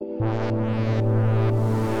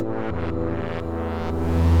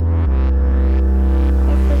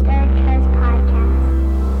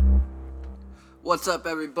What's up,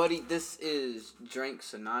 everybody? This is Drink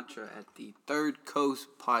Sinatra at the Third Coast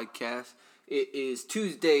Podcast. It is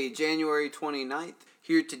Tuesday, January 29th.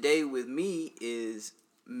 Here today with me is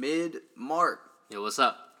MidMark. Yo, what's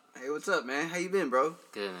up? Hey, what's up, man? How you been, bro?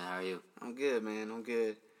 Good, man. How are you? I'm good, man. I'm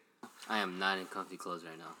good. I am not in comfy clothes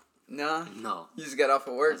right now. Nah? No. You just got off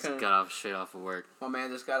of work, I just got straight off of work. My man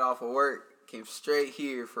just got off of work, came straight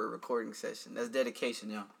here for a recording session. That's dedication,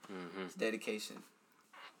 yo. Mm-hmm. It's dedication.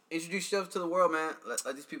 Introduce yourself to the world, man.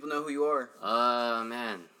 Let these people know who you are.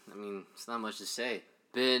 Man. I mean, it's not much to say.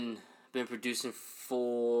 Been producing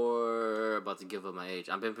for... About to give up my age.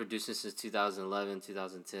 I've been producing since 2011,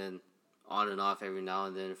 2010. On and off every now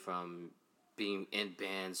and then, from being in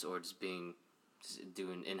bands or just doing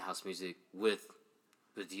in-house music with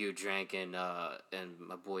you, Drank, and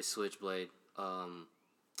my boy Switchblade.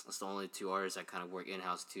 That's the only two artists I kind of work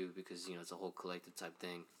in-house too, because, you know, it's a whole collective type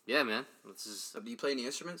thing. Yeah, man. Do you play any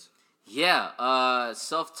instruments? Yeah,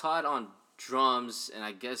 self-taught on drums, and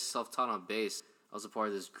I guess self-taught on bass. I was a part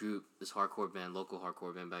of this group, this hardcore band, local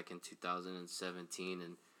hardcore band back in 2017,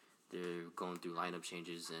 and they're going through lineup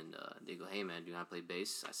changes, and they go, "Hey, man, do you want to play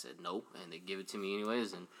bass?" I said, "No," and they give it to me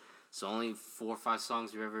anyways, and so only 4 or 5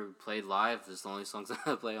 songs we ever played live is the only songs that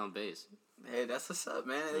I play on bass. Hey, that's what's up,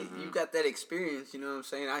 man. Mm-hmm. You got that experience, you know what I'm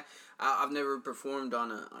saying? I've never performed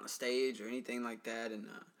on a stage or anything like that, and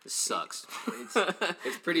it sucks.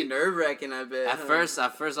 It's pretty nerve-wracking, I bet. At first I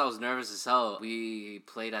was nervous as hell. We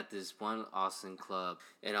played at this one Austin club,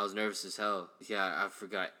 and I was nervous as hell. Yeah, I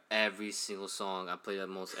forgot every single song. I played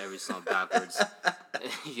almost every song backwards,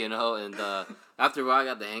 you know. And after a while, I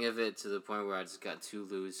got the hang of it to the point where I just got too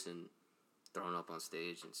loose and thrown up on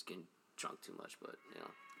stage and just getting drunk too much. But you know.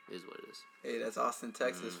 Is what it is. Hey, that's Austin,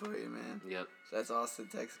 Texas for you, man. Yep. So that's Austin,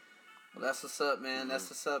 Texas. Well, that's what's up, man. Mm-hmm. That's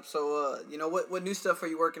what's up. So, you know, what new stuff are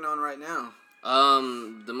you working on right now?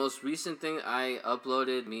 The most recent thing I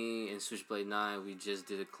uploaded, me and Switchblade 9, we just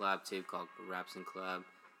did a collab tape called Raps and Collab.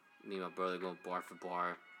 Me and my brother going bar for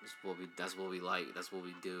bar. That's what we like. That's what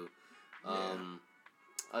we do.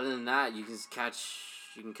 Other than that, you can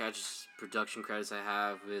catch production credits I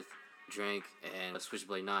have with Drank and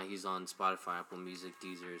Switchblade 9. He's on Spotify, Apple Music,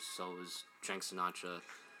 Deezer. So is Drink Sinatra.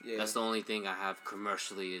 Yeah. That's the only thing I have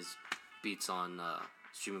commercially is beats on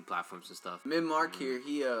streaming platforms and stuff. MidMark here,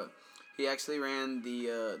 he actually ran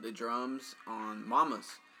the drums on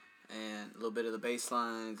Mamas and a little bit of the bass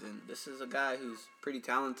lines. And this is a guy who's pretty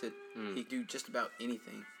talented. He can do just about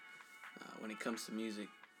anything when it comes to music.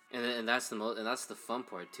 And that's the fun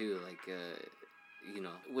part too. Like. You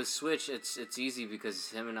know, with Switch, it's easy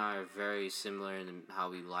because him and I are very similar in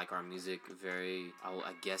how we like our music. Very,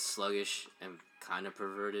 I guess, sluggish and kind of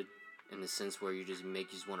perverted in the sense where you just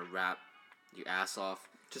want to rap your ass off.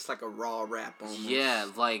 Just like a raw rap almost. Yeah,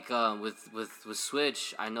 like with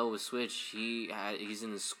Switch, I know with Switch, he's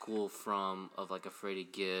in the school of like a Freddie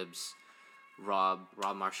Gibbs, Rob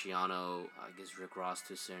Marciano, I guess Rick Ross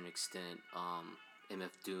to a certain extent,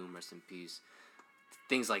 MF Doom, rest in peace.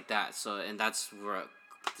 Things like that. So, and that's where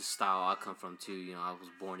the style I come from too. You know, I was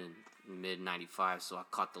born in mid-95, so I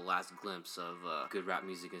caught the last glimpse of good rap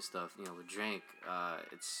music and stuff. You know, with Drank,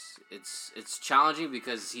 it's challenging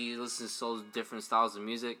because he listens to so different styles of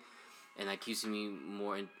music, and that keeps me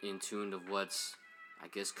more in tune of what's, I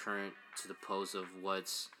guess, current to the pose of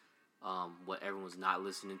what's what everyone's not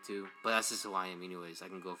listening to. But that's just who I am anyways. I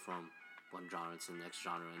can go from one genre to the next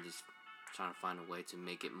genre and just trying to find a way to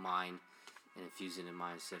make it mine and infuse it in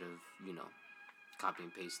mine instead of, you know, copy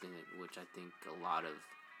and pasting it, which I think a lot of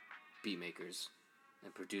beat makers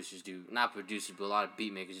and producers do. Not producers, but a lot of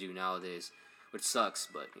beat makers do nowadays, which sucks,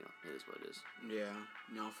 but, you know, it is what it is. Yeah,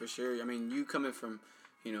 no, for sure. I mean, you coming from,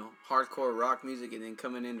 you know, hardcore rock music and then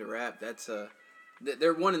coming into rap, that's,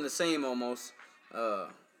 they're one and the same almost.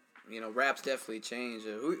 You know, rap's definitely changed.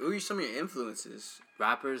 Who are some of your influences?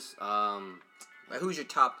 Rappers, like, who's your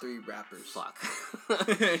top 3 rappers? Fuck.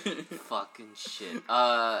 Fucking shit.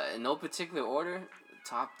 In no particular order,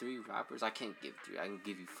 top 3 rappers. I can't give 3. I can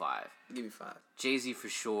give you 5. Give me 5. Jay-Z for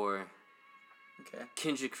sure. Okay.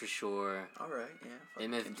 Kendrick for sure. All right, yeah.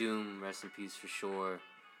 MF Kendrick. Doom, rest in peace for sure.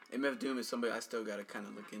 MF Doom is somebody I still gotta kind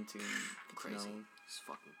of look into. Crazy. It's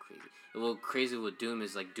fucking crazy. Well, crazy with Doom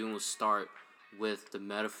is like Doom will start with the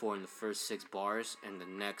metaphor in the first 6 bars, and the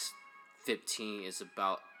next 15 is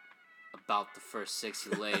about the first 6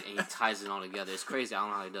 he laid, and he ties it all together. It's crazy. I don't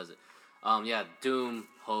know how he does it. Yeah, Doom,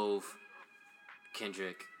 Hove,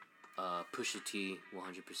 Kendrick, Pusha T,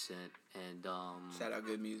 100%, and shout out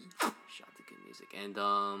good music. Shout out to good music, and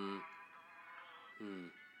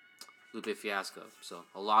Lupe Fiasco. So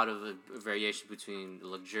a lot of variation between the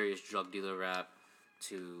luxurious drug dealer rap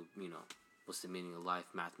to, what's the meaning of life,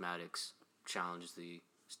 mathematics, challenge the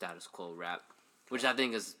status quo rap, which I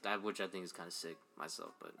think is kind of sick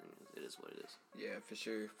myself, but it is what it is. Yeah, for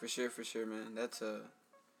sure, man. There's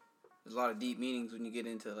a lot of deep meanings when you get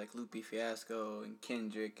into like Lupe Fiasco and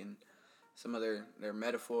Kendrick and some of their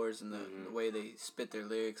metaphors and the way they spit their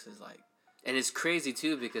lyrics is like. And it's crazy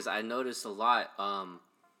too because I noticed a lot.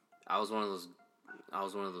 I was one of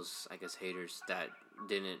those, I guess, haters that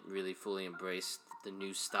didn't really fully embrace the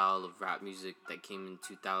new style of rap music that came in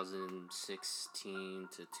 2016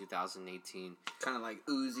 to 2018. Kind of like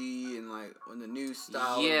Uzi and like when the new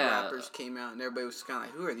style of rappers came out and everybody was kind of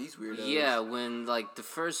like, who are these weirdos? Yeah, when like the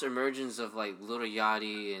first emergence of like Lil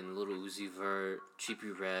Yachty and Lil Uzi Vert,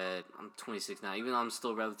 Cheapy Red. I'm 26 now. Even though I'm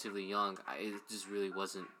still relatively young, it just really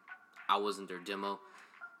wasn't. I wasn't their demo.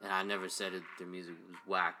 And I never said their music was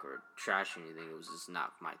whack or trash or anything. It was just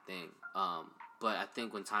not my thing. But I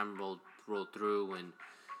think when time rolled through, and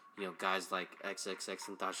guys like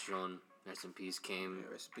XXXTentacion, rest in peace, came.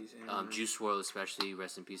 Yeah, rest in peace to him. Juice WRLD especially,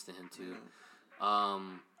 rest in peace to him too.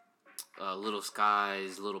 Little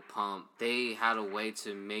Skies, Little Pump. They had a way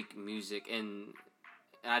to make music, and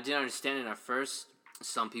I didn't understand it at first.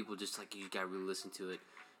 Some people just like, you gotta really listen to it.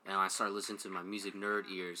 And I started listening to my music nerd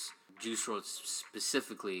ears. Juice WRLD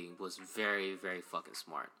specifically was very, very fucking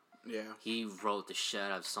smart. Yeah. He wrote the shit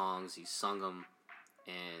out of songs. He sung them,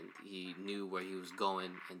 and he knew where he was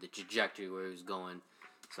going and the trajectory where he was going.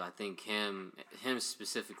 So I think him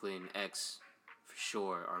specifically and X for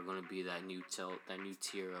sure are going to be that new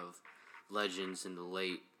tier of legends in the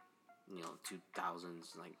late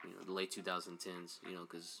 2000s, like the late 2010s.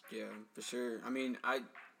 Because yeah, for sure. I mean,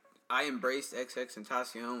 I embraced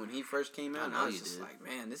XXXTentacion when he first came out, and I was just like,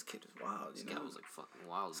 man, this kid is wild. This guy was like fucking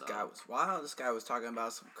wild. This guy was wild. This guy was talking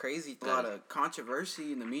about some crazy, a lot of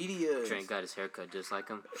controversy in the media. Trent got his haircut just like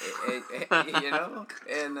him.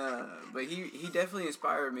 And but he definitely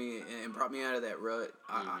inspired me and brought me out of that rut.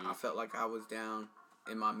 I felt like I was down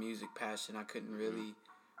in my music passion. I couldn't really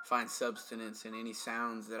find substance in any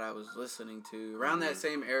sounds that I was listening to. Around that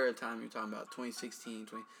same era time you're talking about, 2016,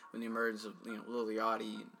 when the emergence of Lil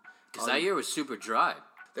Yachty. Because that year was super dry.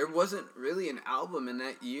 There wasn't really an album in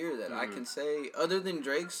that year that I can say, other than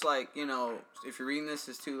Drake's, like, if you're reading this,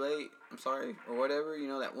 it's too late, I'm sorry, or whatever,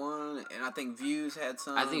 that one. And I think Views had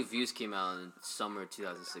some. I think Views came out in summer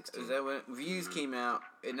 2016. Is that when Views came out?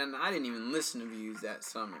 And then I didn't even listen to Views that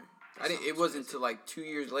summer. It wasn't until like 2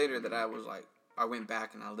 years later that I was like, I went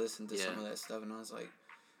back and I listened to some of that stuff, and I was like,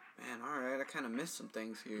 man, all right, I kind of missed some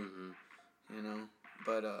things here,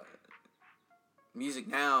 But music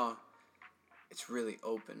now, it's really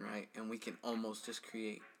open, right? And we can almost just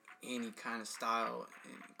create any kind of style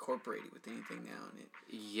and incorporate it with anything now. And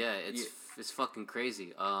it's fucking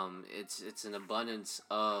crazy. It's an abundance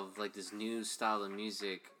of like this new style of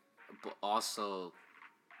music, but also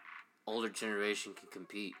older generation can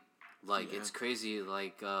compete. Like it's crazy.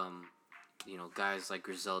 Like guys like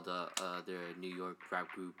Griselda, their New York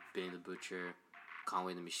rap group, Benny the Butcher,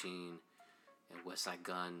 Conway the Machine, and West Side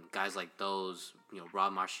Gun, guys like those,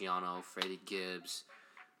 Rob Marciano, Freddie Gibbs,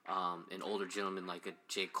 and older gentlemen like a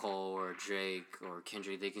J. Cole or Drake or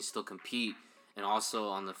Kendrick, they can still compete. And also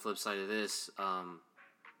on the flip side of this,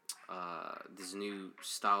 this new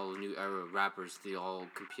style, new era of rappers, they all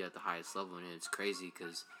compete at the highest level, and it's crazy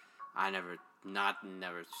because I never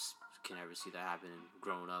can ever see that happen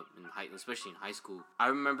growing up especially in high school. I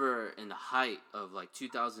remember in the height of like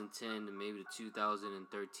 2010 to maybe to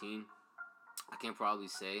 2013. I can probably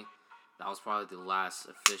say that was probably the last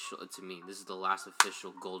official, to me, this is the last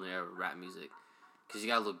official golden era of rap music. Because you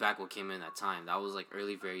gotta look back what came in that time. That was like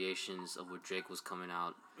early variations of what Drake was coming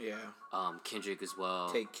out. Yeah. Kendrick as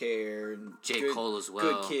well. Take Care. J. Cole as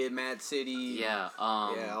well. Good Kid, Mad City. Yeah.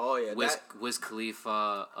 Wiz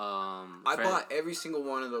Khalifa. I bought every single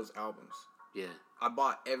one of those albums. Yeah. I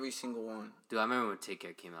bought every single one. Dude, I remember when Take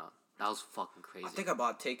Care came out. That was fucking crazy. I think I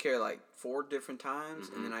bought Take Care like 4 different times,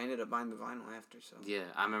 and then I ended up buying the vinyl after. So yeah,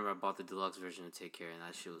 I remember I bought the deluxe version of Take Care, and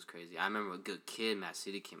that shit was crazy. I remember when Good Kid, Mad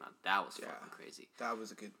City came out. That was fucking crazy. That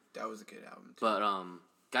was a good album too. But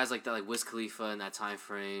guys like that, like Wiz Khalifa in that time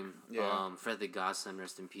frame. Yeah. Fred the Godson,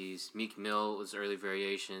 rest in peace. Meek Mill was early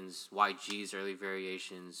variations. YG's early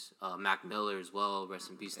variations. Mac Miller as well, rest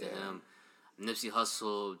in peace to him. Nipsey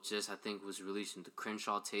Hussle I think was released in the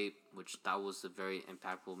Crenshaw tape, which that was a very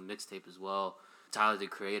impactful mixtape as well. Tyler the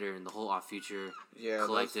Creator and the whole Off Future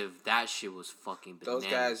collective, that shit was fucking bananas.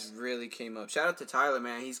 Those guys really came up. Shout out to Tyler,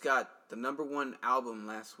 man. He's got the #1 album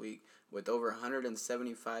last week with over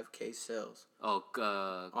 175K sales. Oh,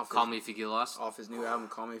 Call Me If You Get Lost? Off his new album,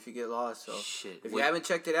 Call Me If You Get Lost. So Shit. If you haven't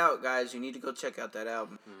checked it out, guys, you need to go check out that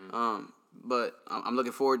album. Mm-hmm. But I'm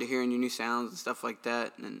looking forward to hearing your new sounds and stuff like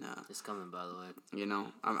that. And it's coming, by the way. You know,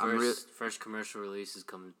 first commercial release is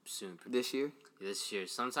coming soon. This year? This year.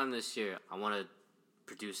 Sometime this year. I want to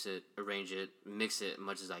produce it, arrange it, mix it as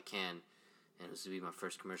much as I can. And this will be my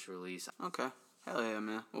first commercial release. Okay. Hell yeah,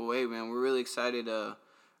 man. Well, wait, man. We're really excited.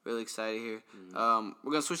 Really excited here. Mm-hmm.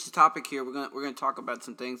 We're gonna switch the topic here. We're gonna talk about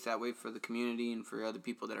some things that way for the community and for other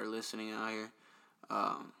people that are listening out here.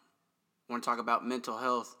 Want to talk about mental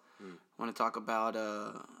health. Want to talk about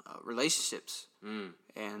relationships.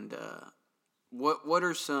 And what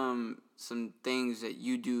are some things that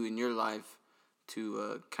you do in your life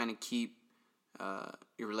to kind of keep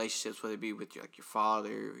your relationships, whether it be with your father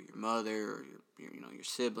or your mother or your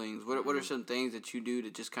siblings? What are some things that you do to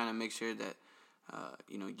just kind of make sure that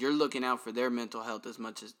you're looking out for their mental health as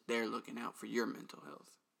much as they're looking out for your mental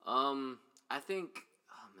health? I think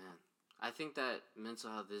that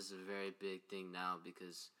mental health is a very big thing now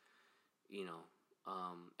because,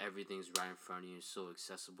 everything's right in front of you, so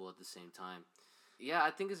accessible at the same time. Yeah,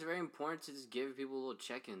 I think it's very important to just give people little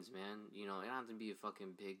check-ins, man. It don't have to be a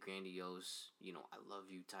fucking big, grandiose, I love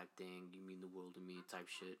you type thing, you mean the world to me type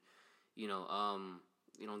shit.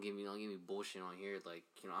 Don't give me bullshit on here. Like,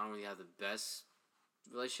 I don't really have the best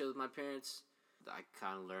relationship with my parents. I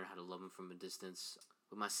kind of learned how to love them from a distance.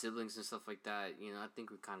 With my siblings and stuff like that, I think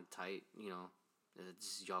we're kind of tight,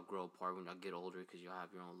 Just y'all grow apart when y'all get older because y'all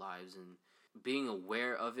have your own lives. And being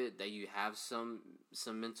aware of it, that you have some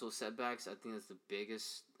mental setbacks, I think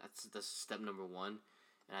that's step number one.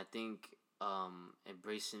 And I think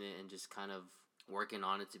embracing it and just kind of working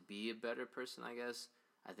on it to be a better person, I guess,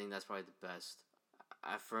 I think that's probably the best.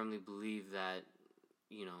 I firmly believe that,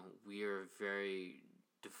 we are very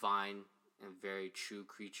divine and very true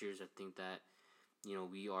creatures. I think that,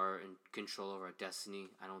 we are in control of our destiny.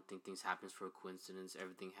 I don't think things happen for a coincidence.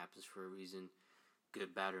 Everything happens for a reason,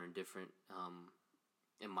 good, bad, or indifferent,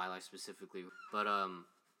 in my life specifically. But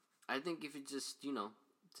I think if you just,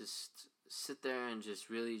 just sit there and just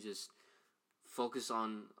really just focus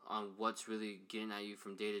on what's really getting at you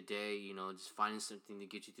from day to day, just finding something to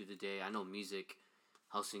get you through the day. I know music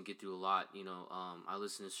helps me get through a lot. I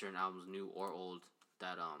listen to certain albums, new or old,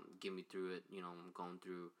 that get me through it. I'm going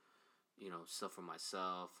through, stuff for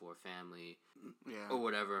myself or family, or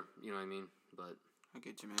whatever. You know what I mean? But I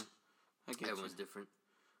get you, man. Everyone's different.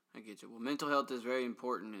 I get you. Well, mental health is very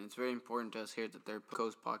important, and it's very important to us here at the Third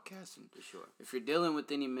Coast Podcast. And for sure, if you're dealing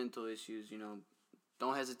with any mental issues,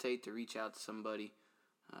 don't hesitate to reach out to somebody.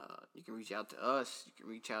 You can reach out to us. You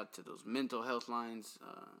can reach out to those mental health lines.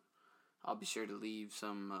 I'll be sure to leave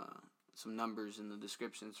some numbers in the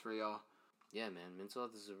descriptions for y'all. Yeah, man, mental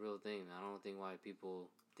health is a real thing. I don't think why people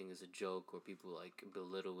think it's a joke or people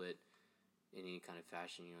belittle it in any kind of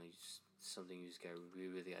fashion. Something you just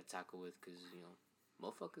really got to tackle with because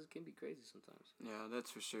motherfuckers can be crazy sometimes. Yeah,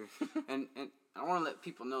 that's for sure. and I want to let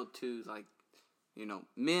people know too,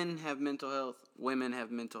 men have mental health, women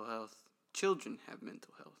have mental health, children have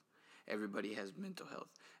mental health. Everybody has mental health.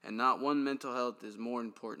 And not one mental health is more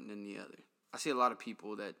important than the other. I see a lot of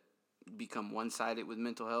people that become one-sided with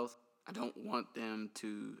mental health. I don't want them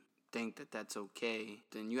to think that that's okay.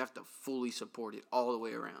 Then you have to fully support it all the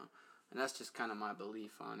way around. And that's just kind of my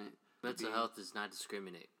belief on it. Mental health does not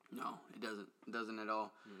discriminate. No, it doesn't. It doesn't at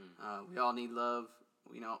all. Mm-hmm. We all need love.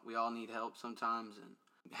 We all need help sometimes. And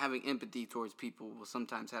having empathy towards people will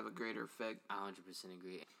sometimes have a greater effect. I 100%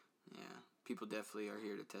 agree. Yeah. People definitely are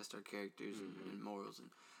here to test our characters and morals. And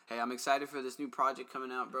hey, I'm excited for this new project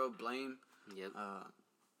coming out, bro. Blame. Yep.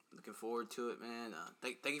 Looking forward to it, man.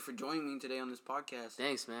 Thank you for joining me today on this podcast.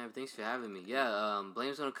 Thanks, man. Thanks for having me. Yeah,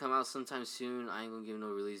 Blame's gonna come out sometime soon. I ain't gonna give no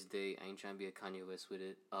release date. I ain't trying to be a Kanye West with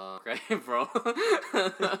it. Right, bro?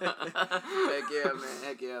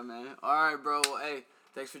 Heck yeah, man. All right, bro. Well, hey,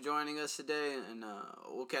 thanks for joining us today, and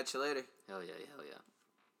we'll catch you later. Hell yeah.